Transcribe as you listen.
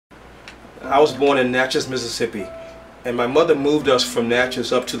I was born in Natchez, Mississippi, and my mother moved us from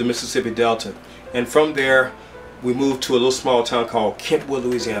Natchez up to the Mississippi Delta, and from there we moved to a little small town called Kentwood,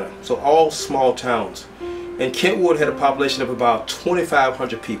 Louisiana. So all small towns. And Kentwood had a population of about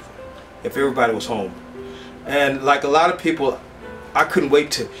 2,500 people, if everybody was home. And like a lot of people, I couldn't wait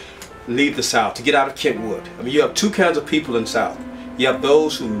to leave the South, to get out of Kentwood. I mean, you have two kinds of people in the South. You have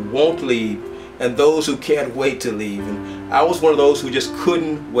those who won't leave and those who can't wait to leave. And I was one of those who just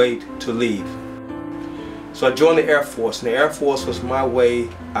couldn't wait to leave. So I joined the Air Force, and the Air Force was my way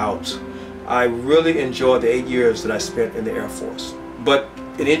out. I really enjoyed the 8 years that I spent in the Air Force. But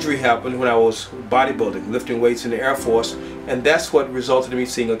an injury happened when I was bodybuilding, lifting weights in the Air Force, and that's what resulted in me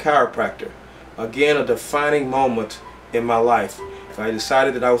seeing a chiropractor. Again, a defining moment in my life. I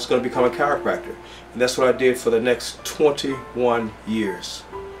decided that I was going to become a chiropractor, and that's what I did for the next 21 years.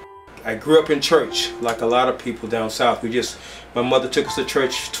 I grew up in church, like a lot of people down south. My mother took us to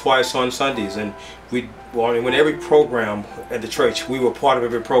church twice on Sundays, and we went every program at the church. We were part of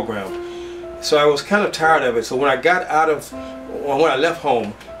every program. So I was kind of tired of it. So when I left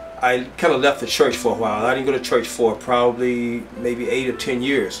home, I kind of left the church for a while. I didn't go to church for probably maybe 8 or 10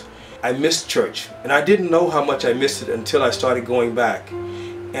 years. I missed church, and I didn't know how much I missed it until I started going back.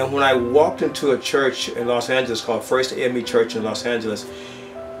 And when I walked into a church in Los Angeles called First AME Church in Los Angeles,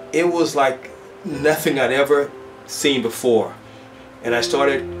 it was like nothing I'd ever seen before. And I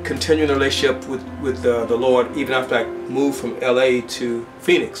started continuing the relationship with the Lord even after I moved from LA to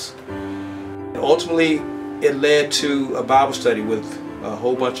Phoenix. And ultimately, it led to a Bible study with a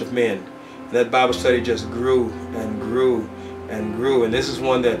whole bunch of men. And that Bible study just grew and grew and grew. And this is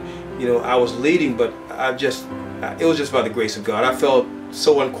one that, I was leading, but it was just by the grace of God. I felt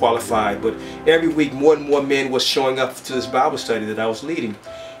so unqualified, but every week more and more men was showing up to this Bible study that I was leading.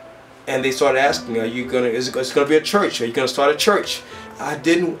 And they started asking me, is it going to be a church? Are you going to start a church? I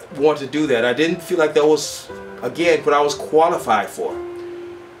didn't want to do that. I didn't feel like that was, again, what I was qualified for.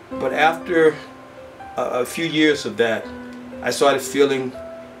 But after a few years of that, I started feeling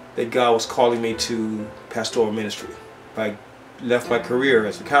that God was calling me to pastoral ministry. I left my career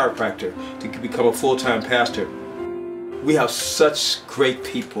as a chiropractor to become a full-time pastor. We have such great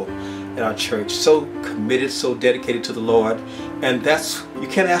people in our church, so committed, so dedicated to the Lord, and you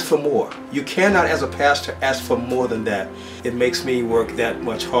can't ask for more. You cannot, as a pastor, ask for more than that. It makes me work that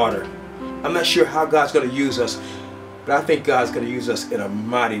much harder. I'm not sure how God's going to use us, but I think God's going to use us in a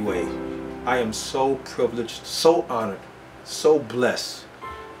mighty way. I am so privileged, so honored, so blessed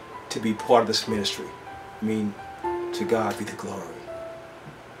to be part of this ministry. I mean, to God be the glory.